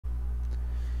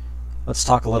Let's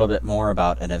talk a little bit more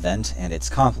about an event and its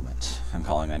complement. I'm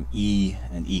calling them E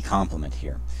and E complement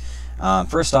here.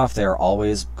 First off, they're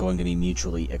always going to be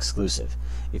mutually exclusive.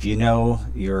 If you know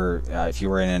if you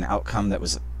were in an outcome that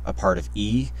was a part of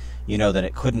E, you know that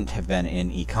it couldn't have been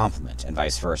in E complement, and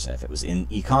vice versa. If it was in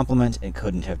E complement, it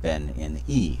couldn't have been in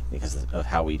E because of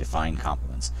how we define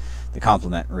complements. The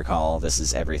complement, recall, this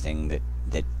is everything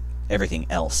that everything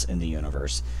else in the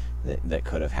universe that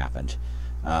could have happened.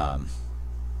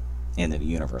 In the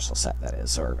universal set, that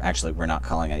is. Or actually, we're not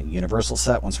calling it a universal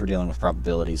set. Once we're dealing with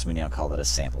probabilities, we now call it a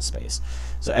sample space.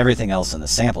 So everything else in the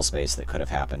sample space that could have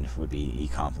happened would be E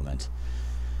complement.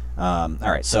 All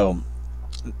right, so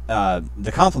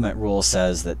the complement rule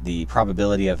says that the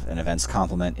probability of an event's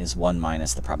complement is 1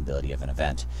 minus the probability of an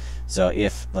event. So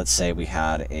if, let's say, we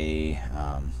had a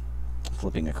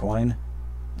flipping a coin,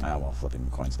 well, flipping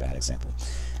a coin's a bad example.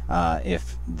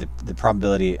 If the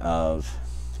probability of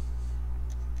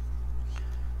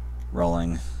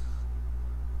rolling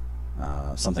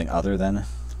something other than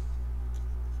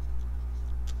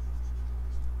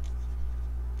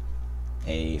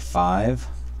a 5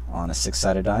 on a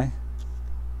 6-sided die,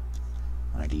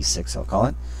 on a d6 I'll call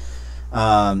it,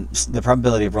 the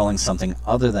probability of rolling something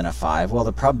other than a 5, well,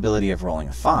 the probability of rolling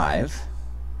a 5,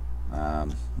 let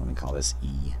me call this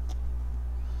E.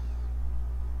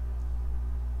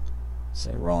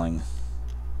 Say rolling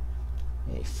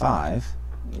a 5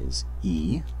 is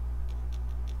E.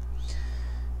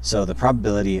 So the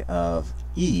probability of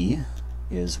E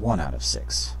is 1 out of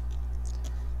 6.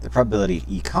 The probability of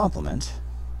E complement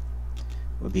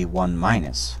would be 1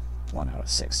 minus 1 out of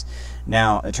 6.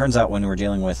 Now, it turns out when we're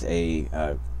dealing with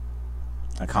a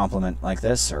complement like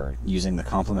this, or using the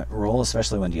complement rule,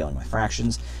 especially when dealing with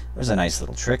fractions, there's a nice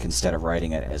little trick. Instead of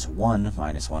writing it as 1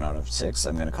 minus 1 out of 6,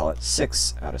 I'm going to call it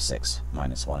 6 out of 6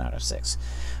 minus 1 out of 6.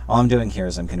 All I'm doing here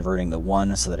is I'm converting the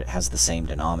 1 so that it has the same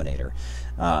denominator.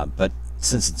 But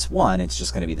since it's 1, it's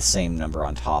just going to be the same number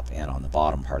on top and on the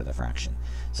bottom part of the fraction.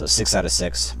 So 6 out of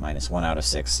 6 minus 1 out of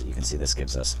 6, you can see this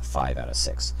gives us 5 out of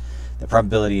 6. The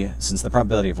probability, since the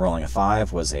probability of rolling a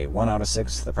 5 was a 1 out of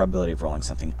 6, the probability of rolling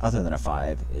something other than a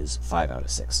 5 is 5 out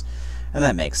of 6. And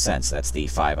that makes sense. That's the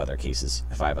 5 other cases,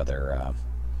 5 other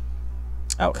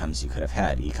outcomes you could have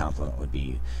had. E complement would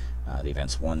be the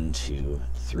events 1, 2,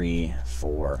 3,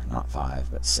 4, not 5,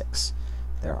 but 6.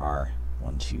 There are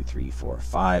 1, 2, 3, 4,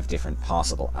 5 different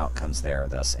possible outcomes there.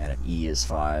 Thus, n of E is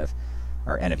 5,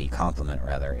 or n of E complement,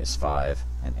 rather, is 5,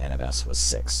 and n of S was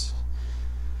 6.